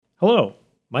Hello,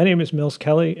 my name is Mills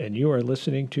Kelly, and you are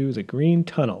listening to The Green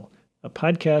Tunnel, a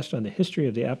podcast on the history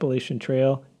of the Appalachian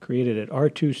Trail created at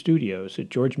R2 Studios at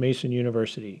George Mason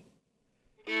University.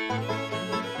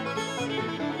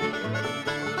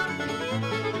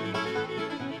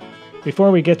 Before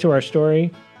we get to our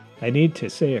story, I need to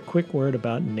say a quick word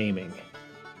about naming.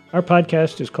 Our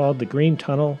podcast is called The Green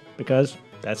Tunnel because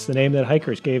that's the name that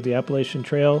hikers gave the Appalachian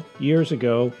Trail years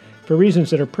ago for reasons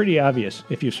that are pretty obvious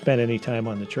if you've spent any time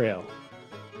on the trail.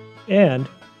 And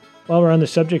while we're on the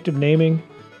subject of naming,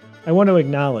 I want to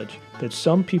acknowledge that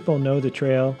some people know the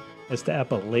trail as the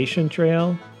Appalachian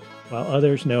Trail, while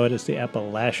others know it as the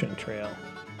Appalachian Trail.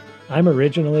 I'm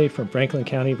originally from Franklin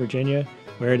County, Virginia,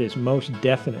 where it is most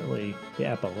definitely the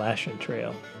Appalachian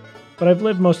Trail. But I've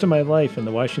lived most of my life in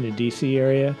the Washington, D.C.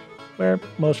 area, where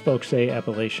most folks say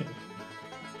Appalachian.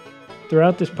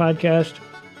 Throughout this podcast,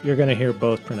 you're going to hear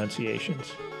both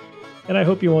pronunciations. And I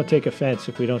hope you won't take offense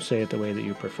if we don't say it the way that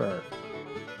you prefer.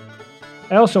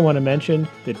 I also want to mention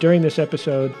that during this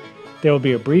episode, there will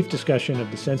be a brief discussion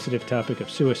of the sensitive topic of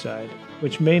suicide,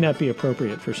 which may not be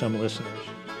appropriate for some listeners.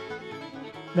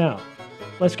 Now,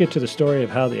 let's get to the story of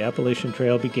how the Appalachian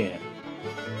Trail began.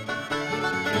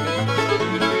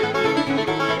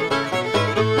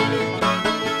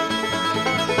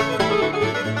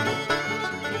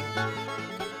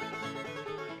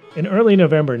 In early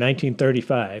November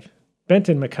 1935,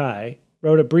 Benton MacKaye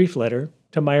wrote a brief letter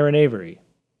to Myron Avery.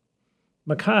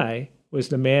 MacKaye was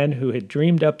the man who had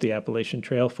dreamed up the Appalachian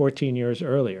Trail 14 years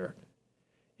earlier.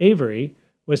 Avery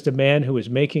was the man who was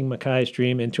making MacKaye's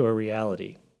dream into a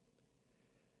reality.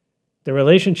 The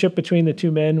relationship between the two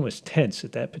men was tense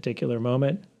at that particular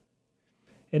moment.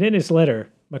 And in his letter,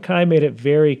 MacKaye made it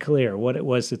very clear what it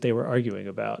was that they were arguing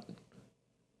about.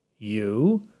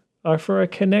 You are for a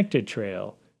connected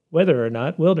trail, whether or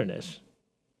not wilderness.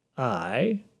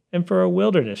 I am for a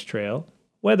wilderness trail,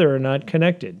 whether or not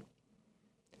connected.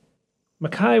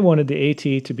 MacKaye wanted the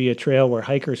AT to be a trail where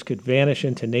hikers could vanish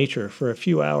into nature for a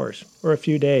few hours or a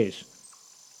few days.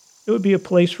 It would be a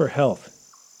place for health,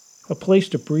 a place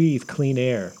to breathe clean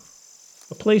air,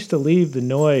 a place to leave the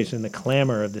noise and the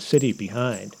clamor of the city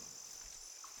behind.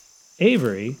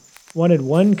 Avery wanted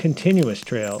one continuous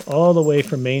trail all the way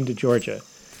from Maine to Georgia,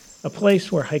 a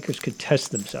place where hikers could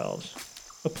test themselves,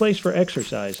 a place for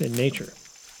exercise in nature.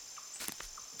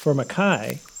 For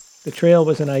MacKaye, the trail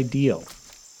was an ideal.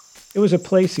 It was a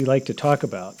place he liked to talk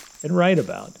about and write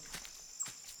about,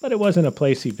 but it wasn't a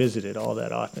place he visited all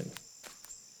that often.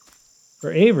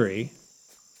 For Avery,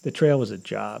 the trail was a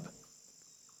job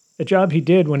he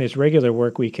did when his regular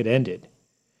work week had ended.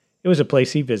 It was a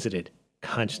place he visited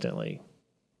constantly.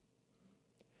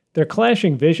 Their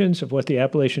clashing visions of what the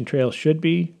Appalachian Trail should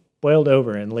be boiled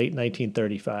over in late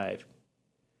 1935.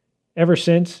 Ever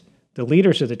since, the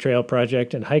leaders of the trail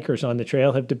project and hikers on the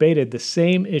trail have debated the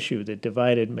same issue that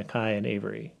divided MacKaye and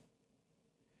Avery.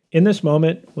 In this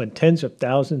moment, when tens of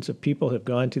thousands of people have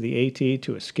gone to the AT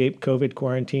to escape COVID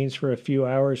quarantines for a few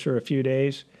hours or a few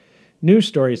days, news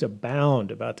stories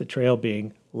abound about the trail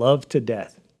being loved to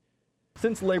death.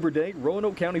 Since Labor Day,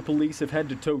 Roanoke County Police have had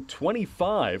to tow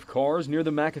 25 cars near the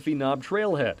McAfee Knob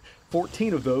trailhead.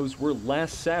 14 of those were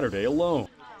last Saturday alone.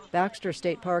 Baxter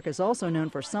State Park is also known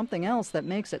for something else that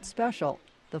makes it special,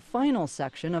 the final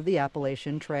section of the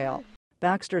Appalachian Trail.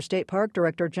 Baxter State Park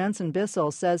Director Jensen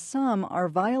Bissell says some are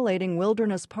violating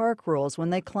wilderness park rules when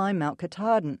they climb Mount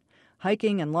Katahdin,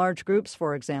 hiking in large groups,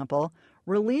 for example,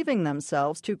 relieving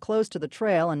themselves too close to the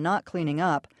trail and not cleaning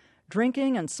up,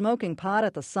 drinking and smoking pot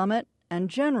at the summit, and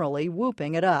generally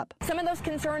whooping it up. Some of those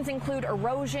concerns include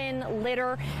erosion,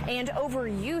 litter, and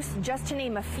overuse, just to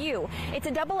name a few. It's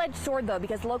a double-edged sword, though,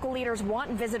 because local leaders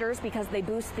want visitors because they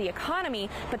boost the economy,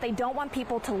 but they don't want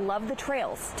people to love the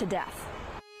trails to death.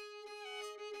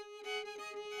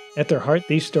 At their heart,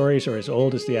 these stories are as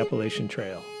old as the Appalachian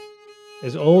Trail,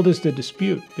 as old as the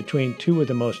dispute between two of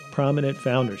the most prominent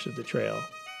founders of the trail.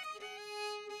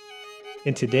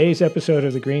 In today's episode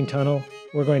of The Green Tunnel,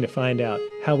 we're going to find out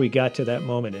how we got to that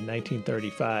moment in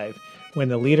 1935 when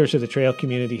the leaders of the trail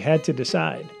community had to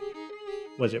decide,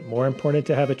 was it more important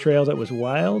to have a trail that was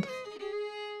wild,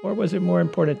 or was it more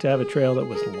important to have a trail that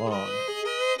was long?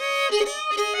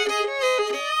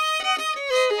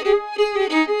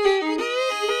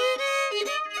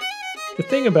 The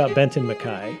thing about Benton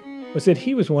MacKaye was that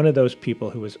he was one of those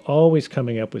people who was always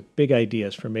coming up with big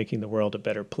ideas for making the world a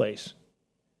better place.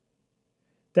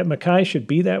 That MacKaye should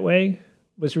be that way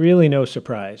was really no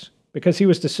surprise, because he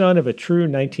was the son of a true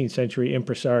 19th century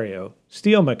impresario,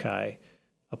 Steele MacKaye,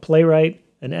 a playwright,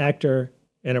 an actor,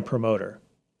 and a promoter.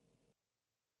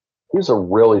 He's a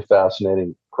really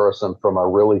fascinating person from a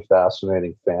really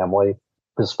fascinating family.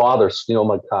 His father, Steele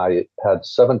MacKaye, had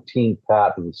 17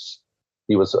 patents.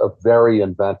 He was a very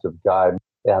inventive guy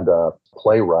and a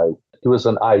playwright. He was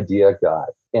an idea guy.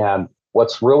 And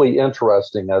what's really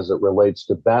interesting as it relates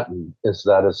to Benton is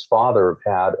that his father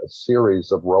had a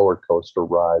series of roller coaster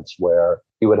rides where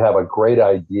he would have a great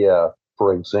idea,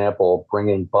 for example,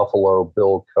 bringing Buffalo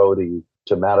Bill Cody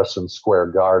to Madison Square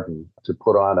Garden to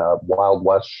put on a Wild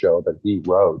West show that he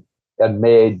wrote and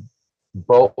made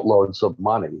boatloads of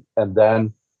money. And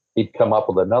then he'd come up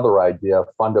with another idea,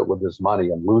 fund it with his money,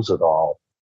 and lose it all.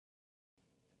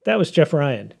 That was Jeff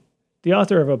Ryan, the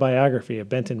author of a biography of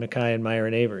Benton MacKaye and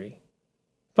Myron Avery.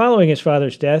 Following his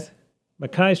father's death,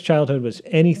 MacKaye's childhood was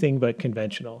anything but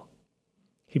conventional.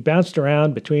 He bounced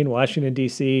around between Washington,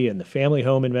 D.C. and the family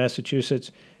home in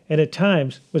Massachusetts, and at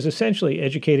times was essentially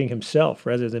educating himself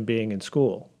rather than being in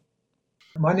school.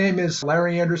 My name is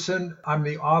Larry Anderson. I'm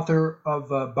the author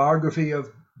of a biography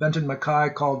of Benton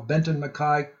MacKaye called Benton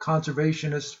MacKaye,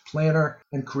 Conservationist, Planner,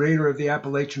 and Creator of the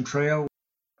Appalachian Trail.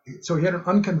 So he had an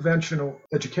unconventional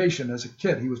education as a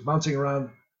kid. He was bouncing around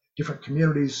different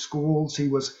communities, schools. He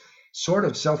was sort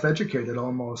of self-educated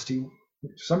almost.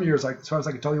 Some years, as far as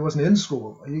I could tell, he wasn't in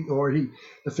school.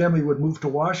 The family would move to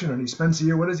Washington. He spends the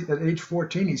year, at age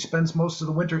 14, he spends most of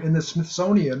the winter in the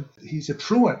Smithsonian. He's a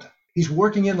truant. He's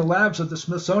working in the labs of the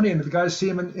Smithsonian. The guys see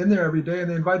him in there every day, and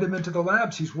they invite him into the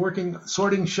labs. He's working,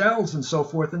 sorting shells and so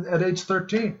forth at age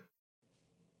 13.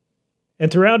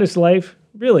 And throughout his life,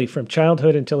 really from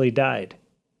childhood until he died,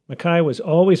 MacKaye was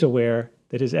always aware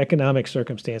that his economic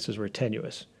circumstances were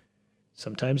tenuous.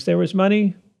 Sometimes there was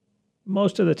money,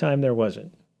 most of the time there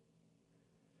wasn't.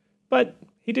 But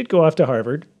he did go off to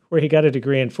Harvard, where he got a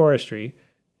degree in forestry,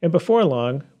 and before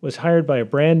long was hired by a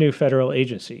brand new federal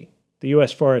agency, the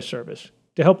U.S. Forest Service,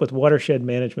 to help with watershed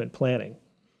management planning.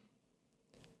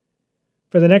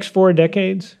 For the next 4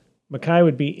 decades, MacKaye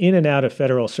would be in and out of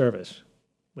federal service,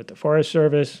 with the Forest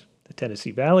Service, the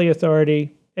Tennessee Valley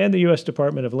Authority, and the U.S.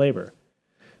 Department of Labor.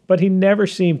 But he never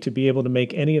seemed to be able to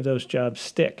make any of those jobs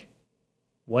stick.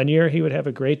 One year he would have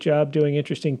a great job doing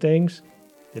interesting things.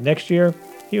 The next year,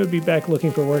 he would be back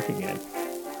looking for work again.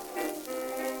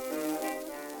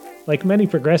 Like many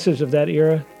progressives of that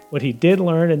era, what he did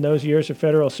learn in those years of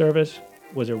federal service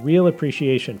was a real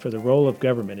appreciation for the role of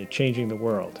government in changing the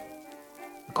world.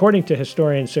 According to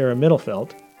historian Sarah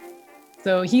Mittelfeld,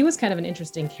 so he was kind of an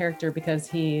interesting character because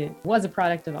he was a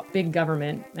product of big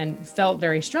government and felt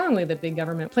very strongly that big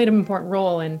government played an important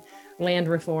role in land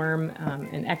reform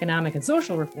and economic and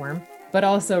social reform, but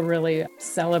also really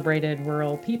celebrated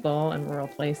rural people and rural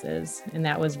places. And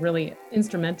that was really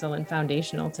instrumental and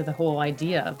foundational to the whole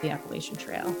idea of the Appalachian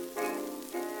Trail.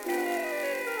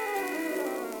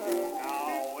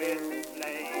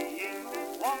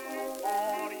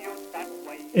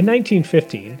 In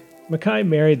 1915, MacKaye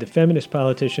married the feminist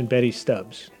politician Betty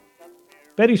Stubbs.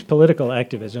 Betty's political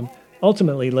activism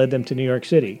ultimately led them to New York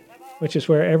City, which is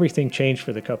where everything changed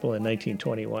for the couple in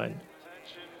 1921.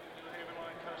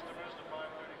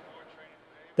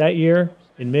 That year,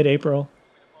 in mid-April,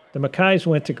 the MacKayes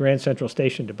went to Grand Central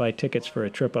Station to buy tickets for a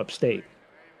trip upstate.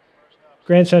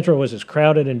 Grand Central was as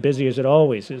crowded and busy as it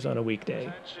always is on a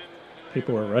weekday.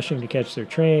 People were rushing to catch their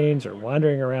trains or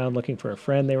wandering around looking for a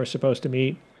friend they were supposed to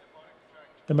meet.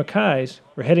 The MacKayes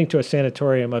were heading to a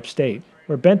sanatorium upstate,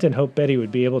 where Benton hoped Betty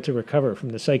would be able to recover from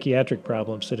the psychiatric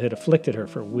problems that had afflicted her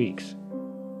for weeks.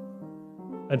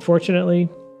 Unfortunately,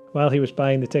 while he was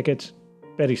buying the tickets,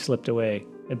 Betty slipped away,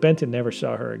 and Benton never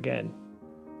saw her again.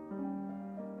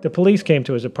 The police came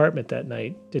to his apartment that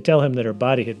night to tell him that her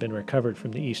body had been recovered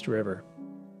from the East River.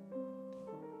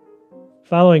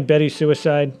 Following Betty's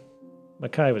suicide,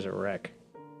 MacKaye was a wreck.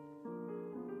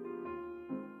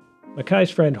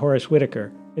 MacKaye's friend Horace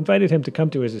Whitaker invited him to come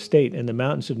to his estate in the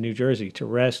mountains of New Jersey to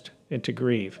rest and to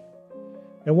grieve.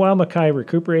 And while MacKaye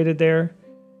recuperated there,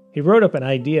 he wrote up an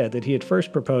idea that he had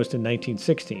first proposed in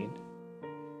 1916.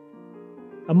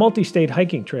 A multi-state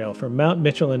hiking trail from Mount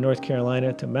Mitchell in North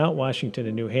Carolina to Mount Washington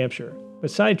in New Hampshire,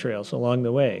 with side trails along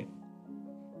the way.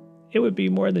 It would be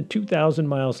more than 2,000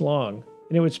 miles long,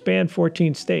 and it would span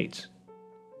 14 states.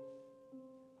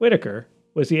 Whitaker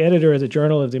was the editor of the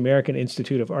Journal of the American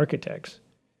Institute of Architects,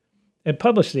 and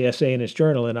published the essay in his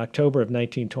journal in October of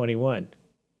 1921,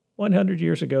 100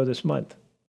 years ago this month.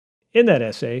 In that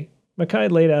essay, MacKaye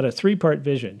laid out a 3-part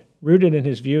vision rooted in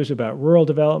his views about rural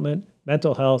development,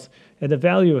 mental health, and the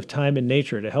value of time and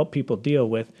nature to help people deal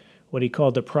with what he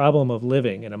called the problem of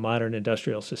living in a modern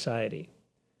industrial society.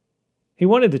 He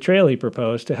wanted the trail he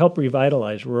proposed to help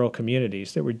revitalize rural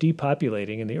communities that were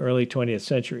depopulating in the early 20th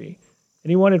century, and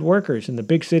he wanted workers in the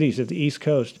big cities of the East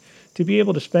Coast to be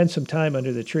able to spend some time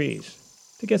under the trees,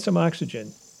 to get some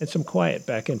oxygen, and some quiet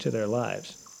back into their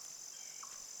lives.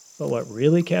 But what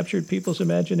really captured people's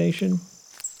imagination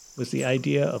was the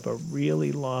idea of a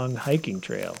really long hiking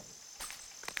trail.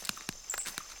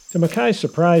 To MacKaye's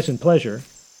surprise and pleasure,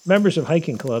 members of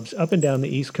hiking clubs up and down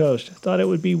the East Coast thought it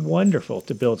would be wonderful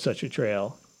to build such a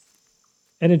trail.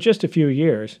 And in just a few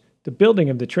years, the building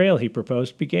of the trail he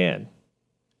proposed began.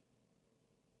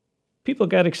 People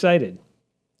got excited,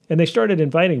 and they started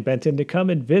inviting Benton to come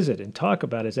and visit and talk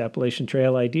about his Appalachian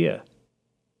Trail idea.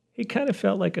 He kind of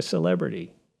felt like a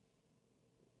celebrity.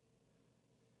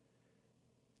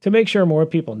 To make sure more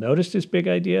people noticed his big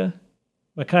idea,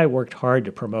 MacKaye worked hard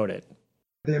to promote it.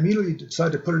 They immediately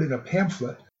decided to put it in a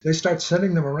pamphlet. They start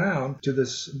sending them around to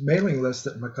this mailing list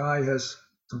that MacKaye has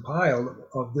compiled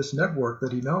of this network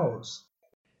that he knows.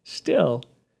 Still,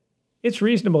 it's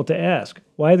reasonable to ask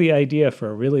why the idea for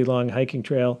a really long hiking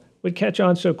trail would catch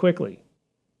on so quickly.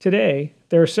 Today,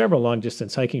 there are several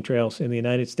long-distance hiking trails in the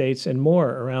United States and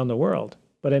more around the world,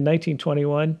 but in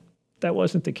 1921, that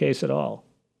wasn't the case at all.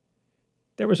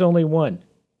 There was only one,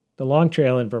 the Long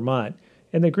Trail in Vermont,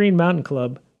 and the Green Mountain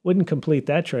Club wouldn't complete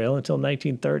that trail until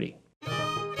 1930.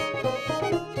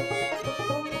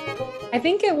 I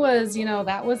think it was,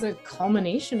 that was a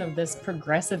culmination of this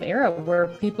progressive era where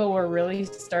people were really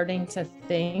starting to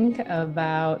think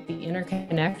about the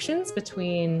interconnections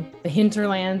between the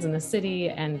hinterlands and the city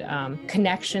and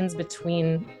connections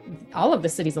between all of the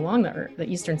cities along the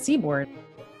eastern seaboard.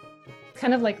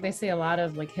 Kind of like they say, a lot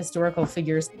of historical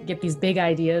figures get these big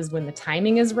ideas when the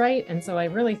timing is right. And so I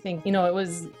really think, it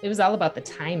was all about the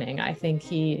timing. I think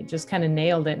he just kind of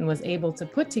nailed it and was able to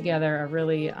put together a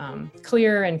really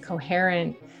clear and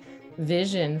coherent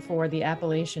vision for the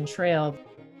Appalachian Trail.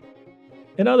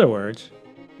 In other words,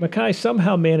 MacKaye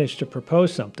somehow managed to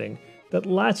propose something that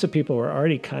lots of people were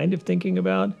already kind of thinking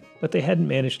about, but they hadn't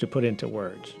managed to put into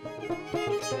words.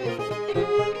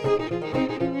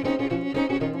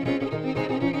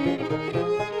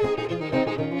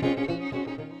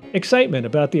 Excitement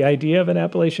about the idea of an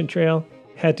Appalachian Trail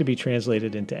had to be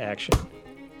translated into action.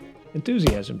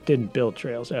 Enthusiasm didn't build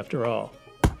trails after all.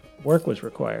 Work was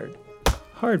required.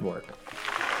 Hard work.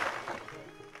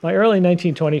 By early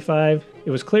 1925,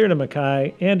 it was clear to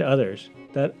MacKaye and others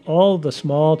that all the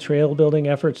small trail building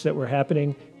efforts that were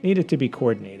happening needed to be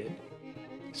coordinated.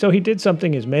 So he did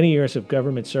something his many years of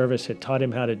government service had taught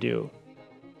him how to do.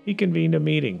 He convened a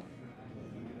meeting.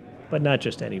 But not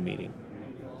just any meeting.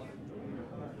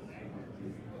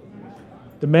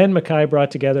 The men MacKaye brought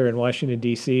together in Washington,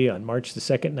 D.C. on March 2,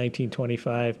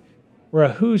 1925, were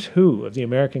a who's who of the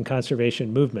American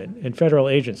conservation movement and federal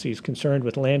agencies concerned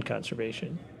with land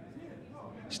conservation.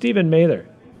 Stephen Mather,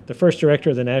 the first director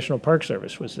of the National Park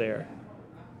Service, was there,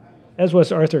 as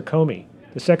was Arthur Comey,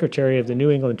 the secretary of the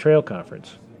New England Trail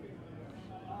Conference.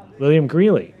 William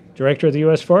Greeley, director of the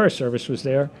U.S. Forest Service, was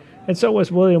there, and so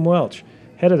was William Welch,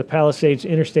 head of the Palisades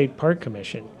Interstate Park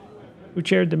Commission, who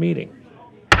chaired the meeting.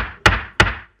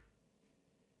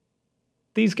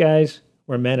 These guys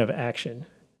were men of action,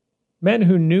 men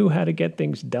who knew how to get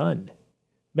things done,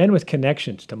 men with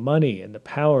connections to money and the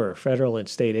power of federal and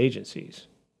state agencies.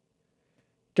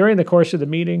 During the course of the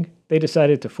meeting, they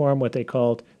decided to form what they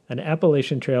called an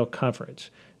Appalachian Trail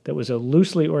Conference that was a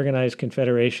loosely organized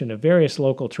confederation of various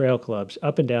local trail clubs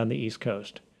up and down the East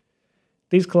Coast.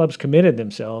 These clubs committed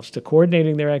themselves to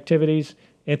coordinating their activities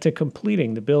and to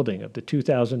completing the building of the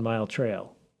 2,000-mile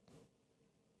trail.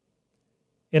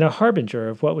 In a harbinger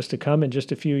of what was to come in just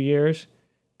a few years,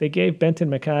 they gave Benton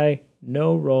MacKaye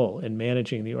no role in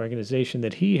managing the organization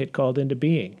that he had called into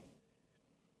being.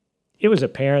 It was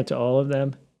apparent to all of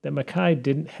them that MacKaye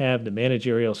didn't have the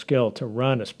managerial skill to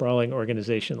run a sprawling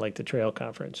organization like the Trail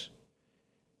Conference.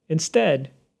 Instead,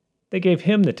 they gave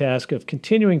him the task of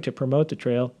continuing to promote the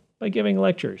trail by giving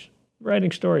lectures,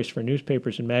 writing stories for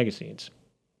newspapers and magazines,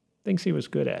 things he was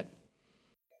good at.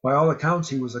 By all accounts,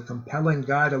 he was a compelling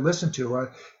guy to listen to.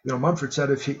 Mumford said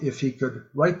if he could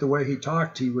write the way he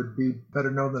talked, he would be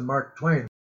better known than Mark Twain.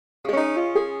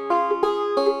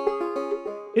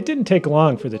 It didn't take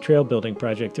long for the trail building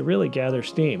project to really gather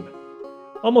steam.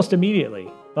 Almost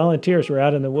immediately, volunteers were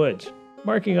out in the woods,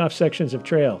 marking off sections of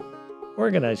trail,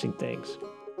 organizing things,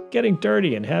 getting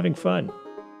dirty and having fun.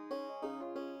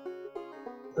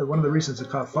 One of the reasons it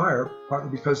caught fire,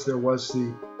 partly because there was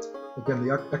the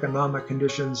economic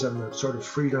conditions and the sort of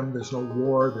freedom. There's no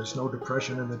war, there's no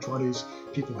depression in the 20s.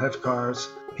 People have cars.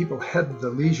 People had the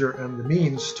leisure and the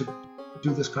means to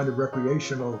do this kind of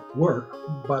recreational work,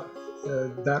 but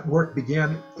that work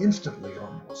began instantly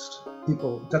almost.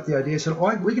 People got the idea and said,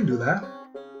 oh, we can do that.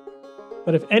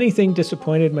 But if anything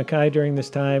disappointed MacKaye during this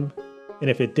time, and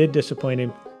if it did disappoint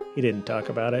him, he didn't talk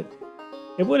about it.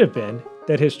 It would have been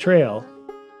that his trail,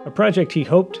 a project he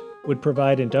hoped would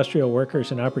provide industrial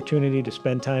workers an opportunity to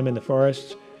spend time in the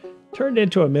forests, turned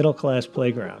into a middle-class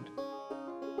playground.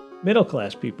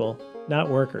 Middle-class people, not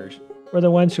workers, were the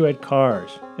ones who had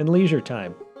cars and leisure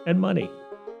time and money.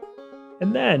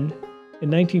 And then, in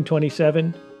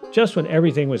 1927, just when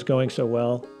everything was going so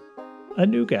well, a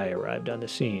new guy arrived on the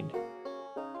scene.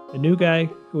 A new guy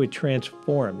who would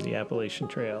transform the Appalachian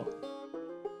Trail.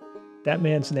 That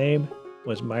man's name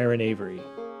was Myron Avery.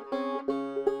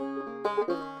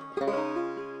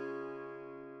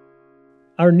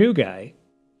 Our new guy,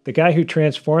 the guy who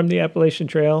transformed the Appalachian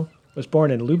Trail, was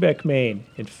born in Lubec, Maine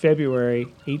in February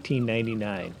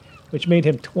 1899, which made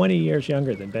him 20 years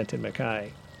younger than Benton MacKaye.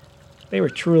 They were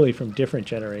truly from different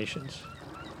generations.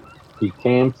 He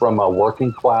came from a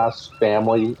working class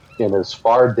family in as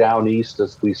far down east,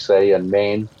 as we say, in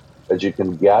Maine as you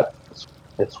can get.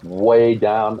 It's way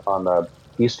down on the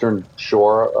eastern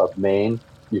shore of Maine.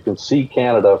 You can see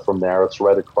Canada from there. It's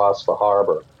right across the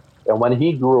harbor. And when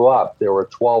he grew up, there were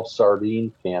 12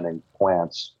 sardine canning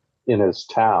plants in his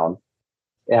town.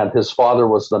 And his father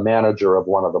was the manager of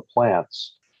one of the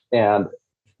plants. And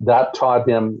that taught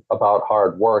him about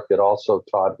hard work. It also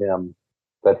taught him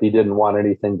that he didn't want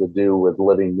anything to do with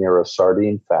living near a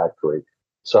sardine factory.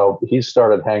 So he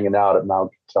started hanging out at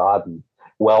Mount Katahdin,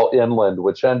 well inland,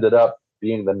 which ended up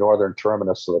being the northern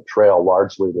terminus of the trail,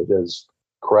 largely to his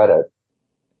credit.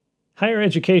 Higher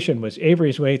education was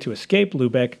Avery's way to escape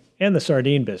Lubec and the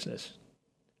sardine business.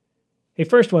 He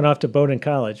first went off to Bowdoin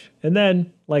College, and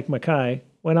then, like MacKaye,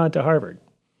 went on to Harvard.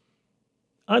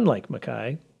 Unlike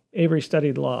MacKaye, Avery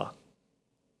studied law.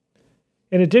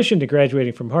 In addition to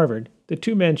graduating from Harvard, the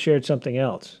two men shared something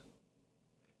else.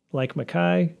 Like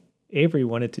MacKaye, Avery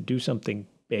wanted to do something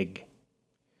big.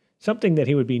 Something that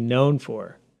he would be known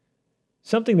for.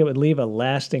 Something that would leave a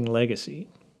lasting legacy.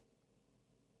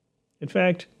 In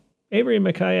fact, Avery and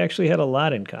MacKaye actually had a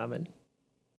lot in common.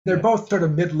 They're both sort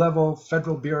of mid-level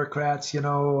federal bureaucrats, They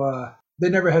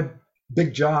never had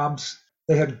big jobs.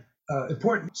 They had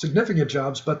important, significant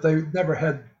jobs, but they never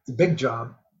had the big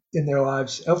job in their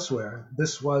lives elsewhere.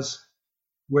 This was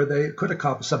where they could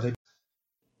accomplish something.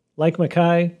 Like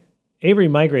MacKaye, Avery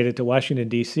migrated to Washington,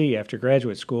 D.C. after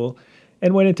graduate school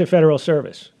and went into federal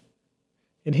service.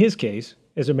 In his case,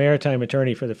 as a maritime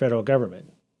attorney for the federal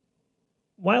government.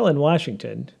 While in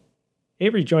Washington,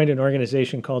 Avery joined an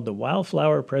organization called the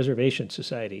Wildflower Preservation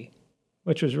Society,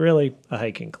 which was really a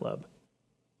hiking club.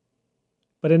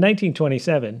 But in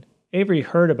 1927, Avery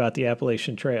heard about the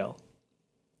Appalachian Trail.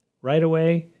 Right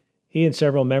away, he and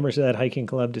several members of that hiking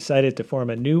club decided to form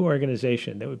a new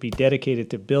organization that would be dedicated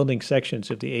to building sections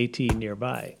of the AT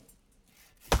nearby.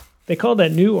 They called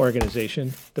that new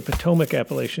organization the Potomac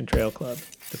Appalachian Trail Club,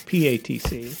 the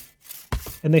PATC,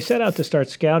 and they set out to start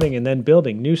scouting and then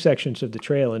building new sections of the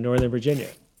trail in Northern Virginia.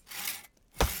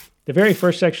 The very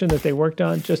first section that they worked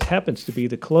on just happens to be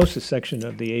the closest section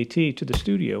of the AT to the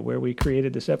studio where we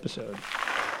created this episode.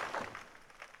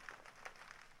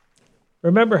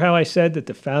 Remember how I said that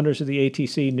the founders of the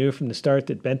ATC knew from the start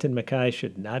that Benton MacKaye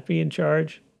should not be in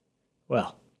charge?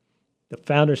 Well, the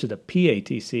founders of the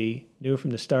PATC knew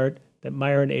from the start that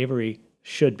Myron Avery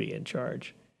should be in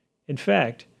charge. In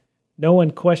fact, no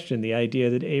one questioned the idea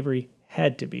that Avery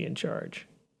had to be in charge.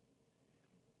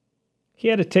 He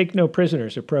had a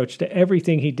take-no-prisoners approach to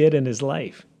everything he did in his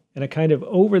life, and a kind of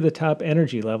over-the-top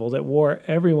energy level that wore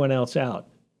everyone else out.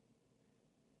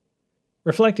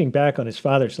 Reflecting back on his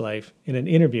father's life in an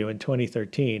interview in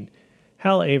 2013,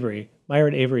 Hal Avery,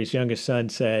 Myron Avery's youngest son,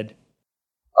 said,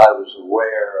 I was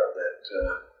aware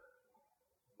that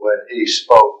when he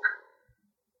spoke,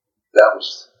 that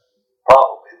was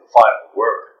probably the final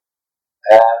word.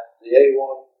 And the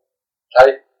A1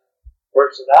 type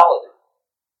personality,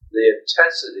 the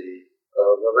intensity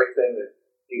of everything that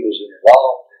he was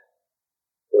involved in,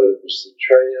 whether it was the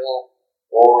trail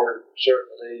or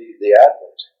certainly the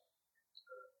admiralty,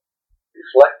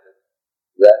 reflected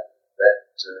that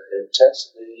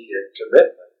intensity and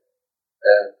commitment.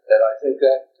 And I think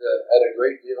that had a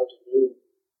great deal to do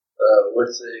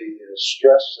with the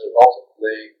stress that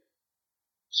ultimately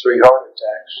 3 heart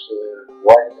attacks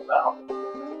wiped him out.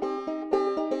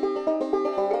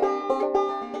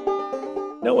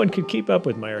 No one could keep up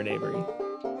with Myron Avery.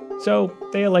 So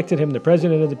they elected him the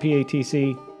president of the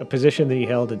PATC, a position that he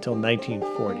held until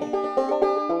 1940.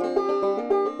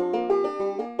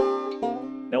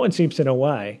 No one seems to know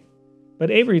why, but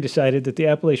Avery decided that the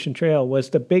Appalachian Trail was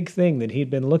the big thing that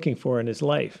he'd been looking for in his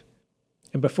life.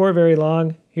 And before very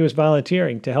long, he was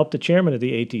volunteering to help the chairman of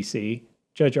the ATC,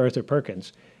 Judge Arthur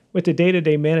Perkins, with the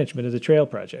day-to-day management of the trail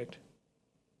project.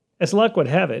 As luck would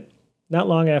have it, Not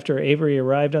long after Avery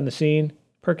arrived on the scene,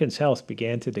 Perkins' health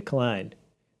began to decline.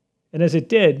 And as it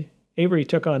did, Avery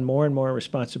took on more and more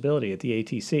responsibility at the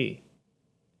ATC.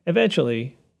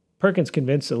 Eventually, Perkins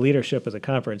convinced the leadership of the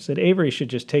conference that Avery should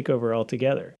just take over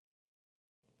altogether,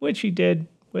 which he did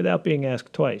without being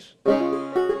asked twice.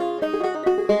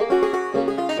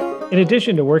 In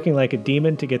addition to working like a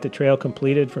demon to get the trail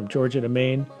completed from Georgia to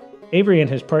Maine, Avery and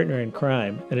his partner in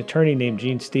crime, an attorney named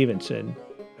Gene Stevenson,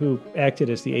 who acted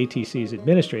as the ATC's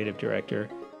administrative director,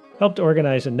 helped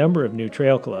organize a number of new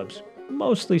trail clubs,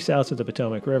 mostly south of the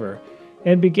Potomac River,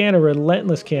 and began a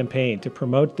relentless campaign to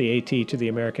promote the AT to the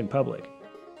American public.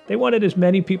 They wanted as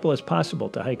many people as possible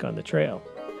to hike on the trail.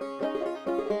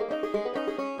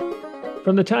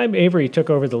 From the time Avery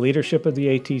took over the leadership of the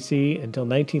ATC until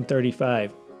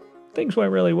 1935, things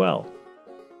went really well.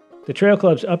 The trail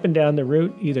clubs up and down the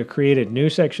route either created new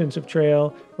sections of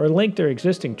trail or linked their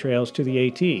existing trails to the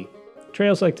AT,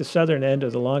 trails like the southern end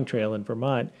of the Long Trail in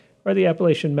Vermont or the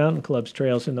Appalachian Mountain Club's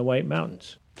trails in the White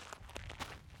Mountains.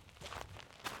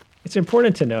 It's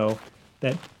important to know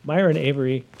that Myron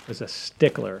Avery was a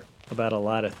stickler about a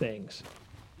lot of things.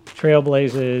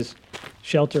 Trailblazes,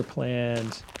 shelter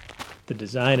plans, the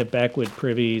design of backwood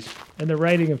privies, and the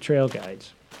writing of trail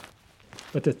guides.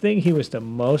 But the thing he was the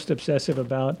most obsessive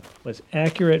about was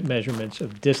accurate measurements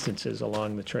of distances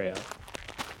along the trail.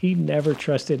 He never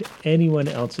trusted anyone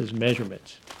else's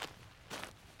measurements.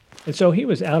 And so he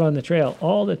was out on the trail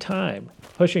all the time,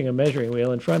 pushing a measuring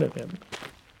wheel in front of him.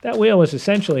 That wheel was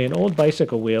essentially an old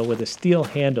bicycle wheel with a steel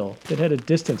handle that had a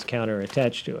distance counter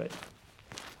attached to it.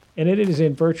 And it is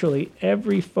in virtually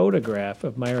every photograph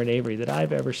of Myron Avery that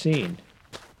I've ever seen.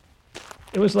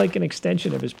 It was like an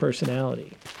extension of his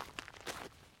personality.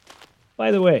 By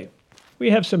the way,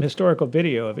 we have some historical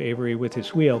video of Avery with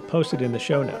his wheel posted in the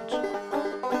show notes.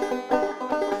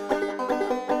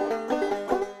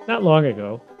 Not long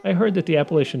ago, I heard that the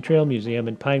Appalachian Trail Museum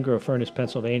in Pine Grove Furnace,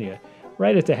 Pennsylvania,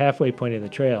 right at the halfway point of the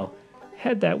trail,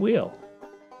 had that wheel.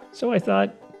 So I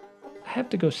thought, I have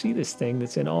to go see this thing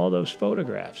that's in all those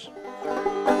photographs.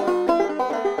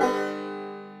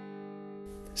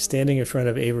 Standing in front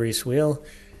of Avery's wheel,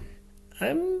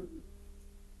 I'm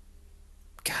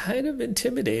kind of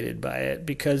intimidated by it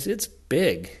because it's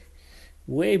big,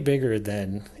 way bigger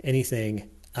than anything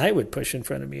I would push in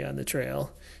front of me on the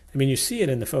trail. I mean, you see it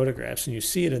in the photographs and you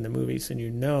see it in the movies and you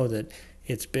know that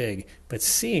it's big, but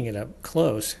seeing it up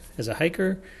close as a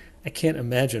hiker, I can't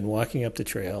imagine walking up the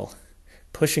trail,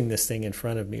 pushing this thing in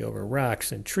front of me over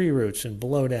rocks and tree roots and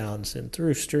blowdowns and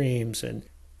through streams, and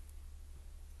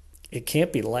it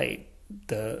can't be light.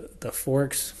 The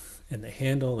forks and the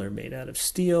handle are made out of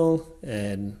steel,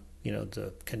 and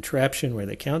the contraption where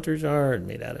the counters are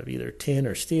made out of either tin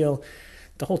or steel.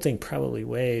 The whole thing probably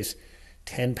weighs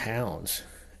 10 pounds.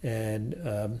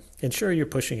 And sure, you're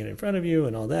pushing it in front of you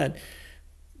and all that,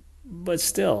 but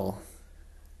still,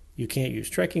 you can't use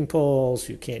trekking poles,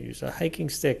 you can't use a hiking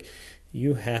stick.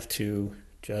 You have to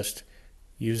just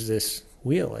use this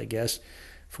wheel, I guess,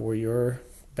 for your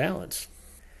balance.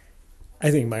 I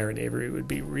think Myron Avery would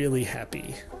be really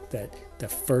happy that the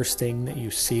first thing that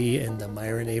you see in the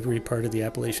Myron Avery part of the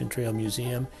Appalachian Trail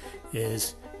Museum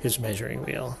is his measuring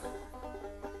wheel.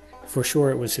 For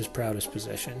sure, it was his proudest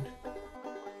possession.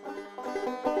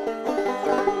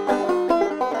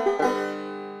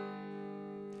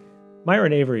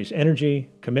 Myron Avery's energy,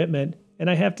 commitment,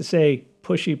 and I have to say,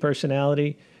 pushy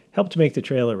personality helped make the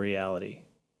trail a reality.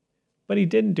 But he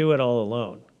didn't do it all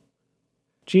alone.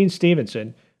 Gene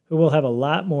Stevenson, who we'll have a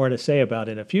lot more to say about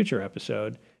in a future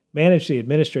episode, managed the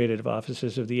administrative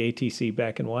offices of the ATC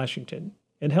back in Washington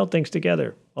and held things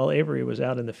together while Avery was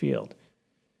out in the field.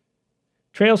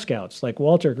 Trail scouts like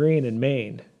Walter Green in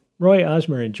Maine, Roy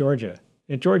Osmer in Georgia,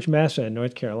 and George Massa in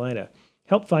North Carolina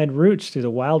helped find routes through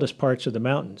the wildest parts of the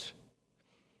mountains.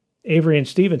 Avery and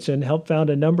Stevenson helped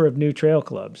found a number of new trail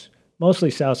clubs,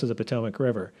 mostly south of the Potomac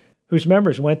River, whose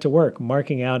members went to work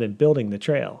marking out and building the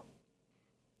trail.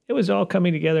 It was all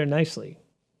coming together nicely.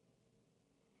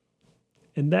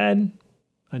 And then,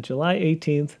 on July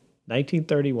 18th,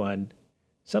 1931,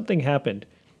 something happened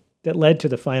that led to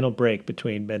the final break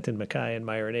between Benton MacKaye and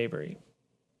Myron Avery.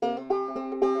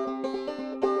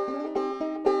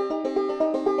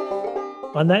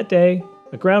 On that day,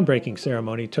 a groundbreaking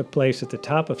ceremony took place at the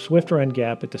top of Swift Run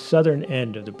Gap at the southern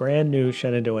end of the brand new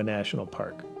Shenandoah National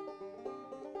Park.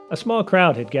 A small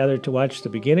crowd had gathered to watch the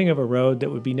beginning of a road that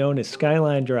would be known as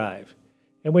Skyline Drive,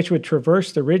 and which would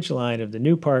traverse the ridgeline of the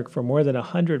new park for more than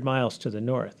 100 miles to the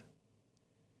north.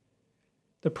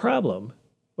 The problem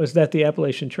was that the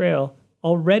Appalachian Trail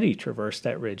already traversed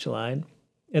that ridgeline,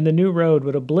 and the new road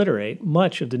would obliterate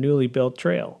much of the newly built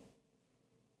trail.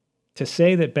 To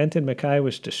say that Benton MacKaye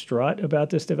was distraught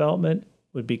about this development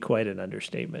would be quite an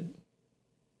understatement.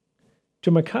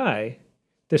 To MacKaye,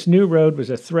 this new road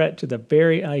was a threat to the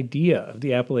very idea of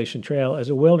the Appalachian Trail as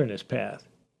a wilderness path.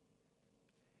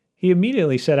 He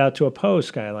immediately set out to oppose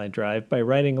Skyline Drive by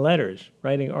writing letters,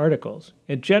 writing articles,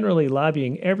 and generally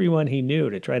lobbying everyone he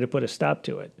knew to try to put a stop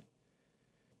to it.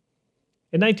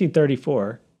 In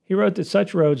 1934, he wrote that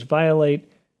such roads violate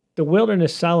the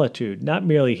wilderness solitude not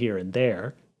merely here and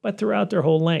there, but throughout their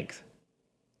whole length.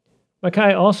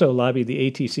 MacKaye also lobbied the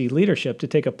ATC leadership to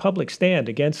take a public stand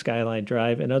against Skyline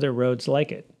Drive and other roads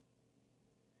like it.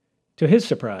 To his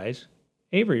surprise,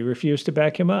 Avery refused to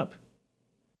back him up.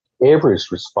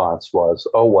 Avery's response was,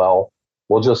 oh, well,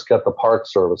 we'll just get the Park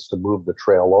Service to move the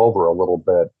trail over a little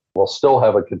bit. We'll still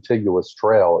have a contiguous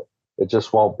trail. It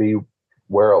just won't be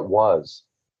where it was.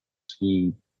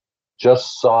 He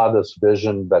just saw this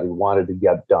vision that he wanted to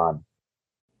get done.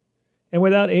 And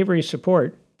without Avery's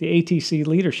support, the ATC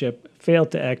leadership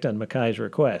failed to act on MacKaye's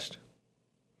request.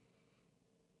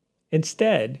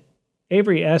 Instead,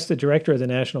 Avery asked the director of the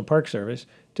National Park Service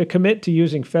to commit to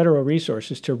using federal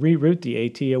resources to reroute the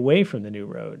AT away from the new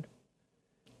road.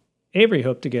 Avery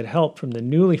hoped to get help from the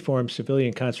newly formed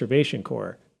Civilian Conservation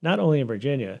Corps, not only in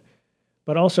Virginia,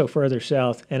 but also further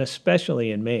south and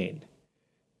especially in Maine.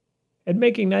 And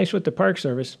making nice with the Park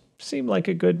Service seemed like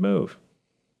a good move.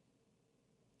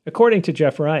 According to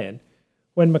Jeff Ryan,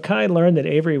 when MacKaye learned that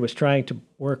Avery was trying to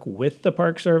work with the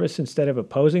Park Service instead of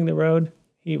opposing the road,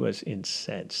 he was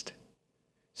incensed.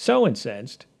 So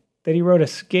incensed that he wrote a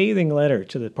scathing letter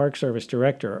to the Park Service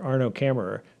director, Arno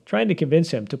Kammerer, trying to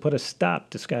convince him to put a stop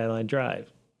to Skyline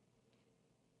Drive.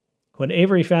 When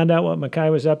Avery found out what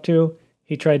MacKaye was up to,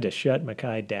 he tried to shut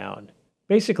MacKaye down,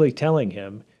 basically telling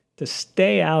him to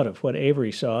stay out of what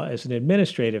Avery saw as an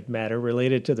administrative matter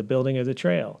related to the building of the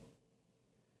trail.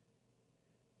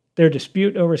 Their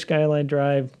dispute over Skyline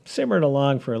Drive simmered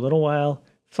along for a little while,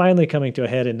 finally coming to a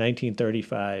head in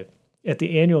 1935 at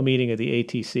the annual meeting of the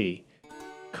ATC,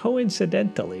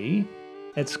 coincidentally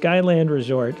at Skyland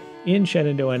Resort in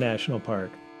Shenandoah National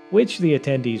Park, which the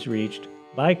attendees reached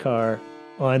by car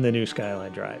on the new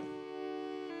Skyline Drive.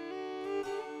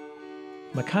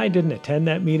 MacKaye didn't attend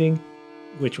that meeting,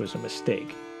 which was a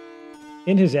mistake.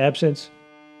 In his absence,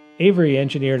 Avery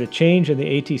engineered a change in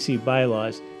the ATC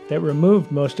bylaws that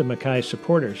removed most of MacKaye's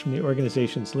supporters from the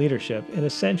organization's leadership and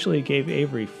essentially gave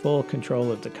Avery full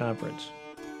control of the conference.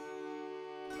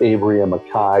 Avery and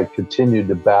MacKaye continued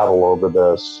to battle over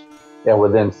this, and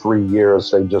within 3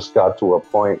 years, they just got to a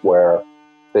point where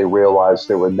they realized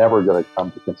they were never going to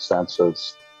come to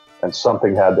consensus, and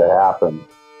something had to happen.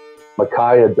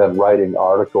 MacKaye had been writing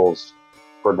articles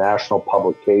for national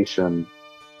publication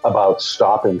about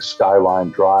stopping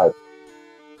Skyline Drive.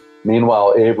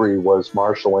 Meanwhile, Avery was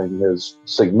marshaling his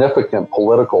significant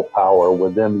political power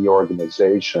within the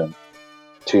organization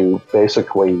to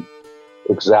basically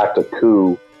exact a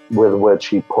coup with which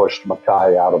he pushed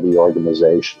MacKaye out of the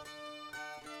organization.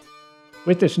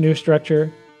 With this new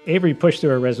structure, Avery pushed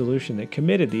through a resolution that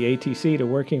committed the ATC to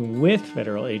working with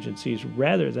federal agencies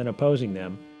rather than opposing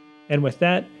them, and with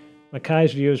that,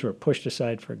 MacKaye's views were pushed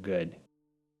aside for good.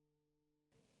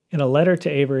 In a letter to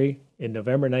Avery in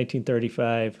November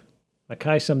 1935,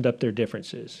 MacKaye summed up their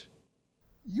differences.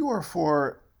 You are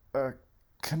for a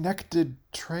connected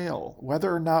trail,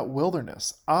 whether or not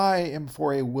wilderness. I am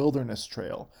for a wilderness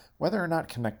trail, whether or not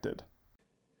connected.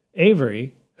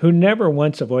 Avery, who never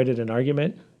once avoided an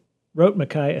argument, wrote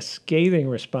MacKaye a scathing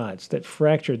response that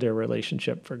fractured their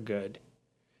relationship for good.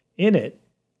 In it,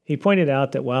 he pointed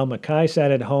out that while MacKaye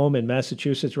sat at home in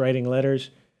Massachusetts writing letters,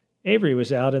 Avery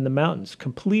was out in the mountains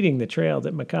completing the trail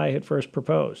that MacKaye had first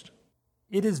proposed.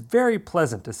 It is very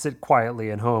pleasant to sit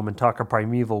quietly at home and talk of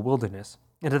primeval wilderness,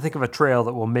 and to think of a trail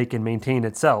that will make and maintain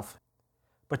itself.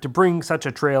 But to bring such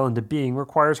a trail into being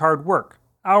requires hard work,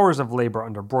 hours of labor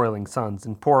under broiling suns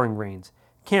and pouring rains,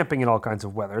 camping in all kinds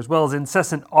of weather, as well as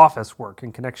incessant office work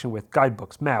in connection with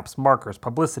guidebooks, maps, markers,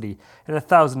 publicity, and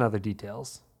 1,000 other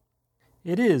details.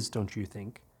 It is, don't you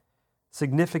think,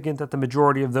 significant that the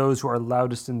majority of those who are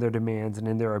loudest in their demands and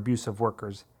in their abuse of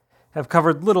workers have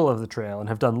covered little of the trail and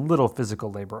have done little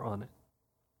physical labor on it.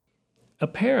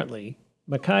 Apparently,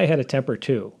 MacKaye had a temper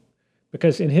too,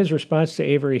 because in his response to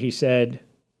Avery he said,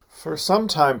 For some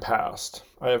time past,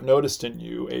 I have noticed in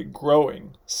you a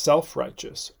growing,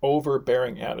 self-righteous,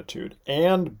 overbearing attitude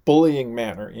and bullying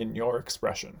manner in your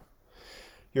expression.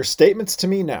 Your statements to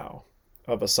me now,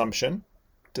 of assumption,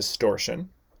 distortion,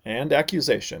 and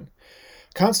accusation,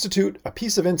 constitute a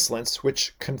piece of insolence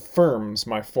which confirms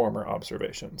my former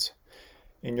observations.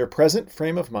 In your present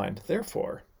frame of mind,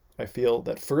 therefore, I feel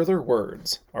that further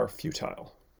words are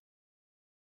futile.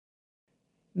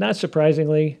 Not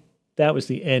surprisingly, that was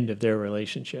the end of their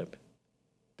relationship.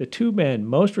 The two men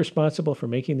most responsible for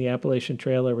making the Appalachian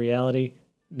Trail a reality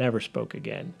never spoke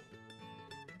again.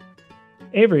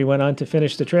 Avery went on to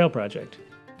finish the trail project,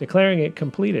 declaring it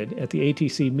completed at the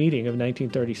ATC meeting of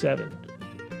 1937.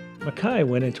 MacKaye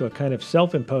went into a kind of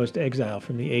self-imposed exile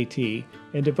from the AT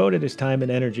and devoted his time and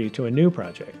energy to a new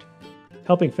project,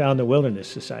 helping found the Wilderness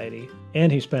Society,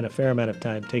 and he spent a fair amount of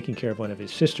time taking care of one of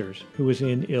his sisters who was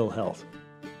in ill health.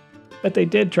 But they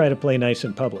did try to play nice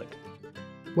in public.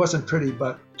 It wasn't pretty,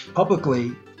 but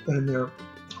publicly in their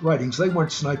writings, they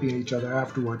weren't sniping at each other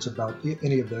afterwards about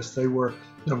any of this. They were,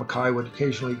 MacKaye would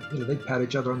occasionally, they'd pat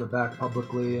each other on the back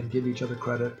publicly and give each other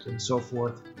credit and so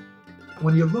forth.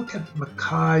 When you look at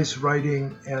MacKaye's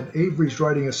writing and Avery's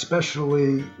writing,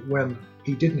 especially when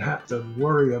he didn't have to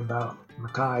worry about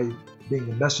MacKaye being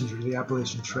the messenger of the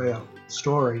Appalachian Trail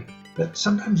story, that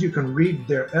sometimes you can read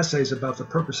their essays about the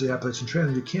purpose of the Appalachian Trail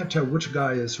and you can't tell which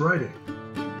guy is writing.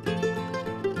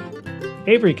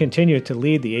 Avery continued to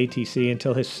lead the ATC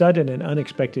until his sudden and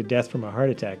unexpected death from a heart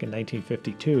attack in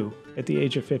 1952 at the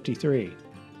age of 53.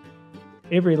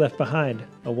 Avery left behind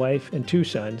a wife and 2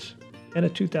 sons and a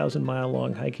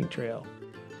 2,000-mile-long hiking trail.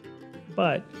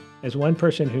 But, as one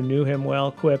person who knew him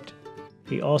well quipped,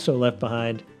 he also left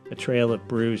behind a trail of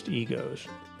bruised egos.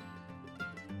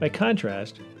 By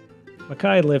contrast,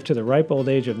 MacKaye lived to the ripe old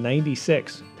age of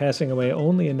 96, passing away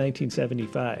only in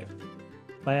 1975.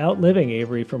 By outliving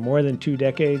Avery for more than 2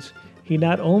 decades, he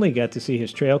not only got to see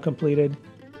his trail completed,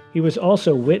 he was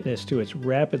also witness to its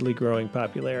rapidly growing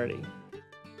popularity.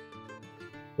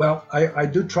 Well, I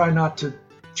do try not to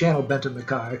channel Benton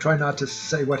MacKaye. I try not to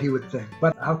say what he would think.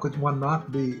 But how could one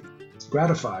not be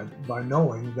gratified by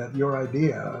knowing that your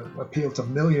idea appealed to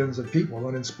millions of people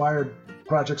and inspired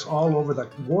projects all over the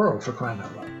world, for crying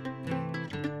out loud?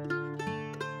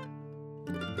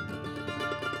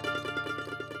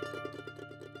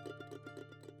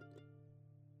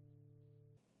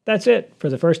 That's it for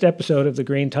the first episode of The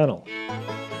Green Tunnel.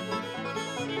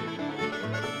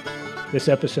 This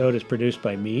episode is produced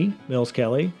by me, Mills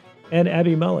Kelly, and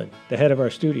Abby Mullen, the head of our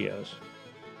studios.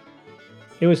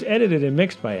 It was edited and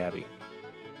mixed by Abby.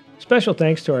 Special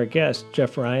thanks to our guests,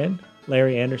 Jeff Ryan,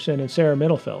 Larry Anderson, and Sarah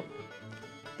Middlefelt.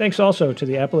 Thanks also to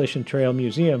the Appalachian Trail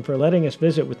Museum for letting us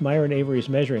visit with Myron Avery's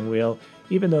measuring wheel,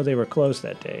 even though they were closed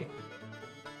that day.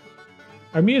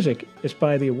 Our music is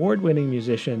by the award-winning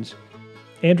musicians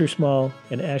Andrew Small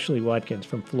and Ashley Watkins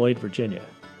from Floyd, Virginia.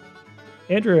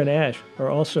 Andrew and Ash are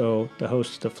also the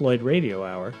hosts of Floyd Radio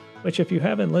Hour, which if you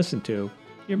haven't listened to,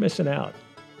 you're missing out.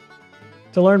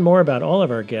 To learn more about all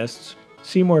of our guests,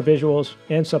 see more visuals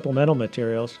and supplemental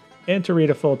materials, and to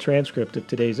read a full transcript of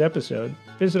today's episode,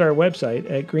 visit our website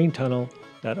at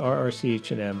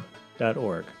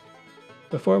greentunnel.rrchnm.org.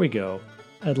 Before we go,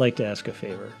 I'd like to ask a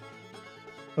favor.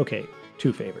 Okay,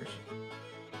 2 favors.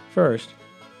 First,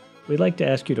 we'd like to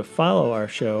ask you to follow our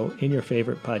show in your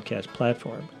favorite podcast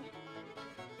platform.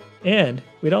 And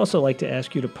we'd also like to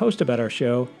ask you to post about our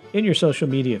show in your social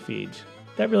media feeds.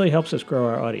 That really helps us grow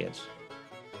our audience.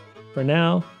 For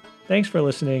now, thanks for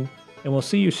listening, and we'll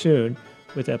see you soon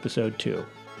with episode 2.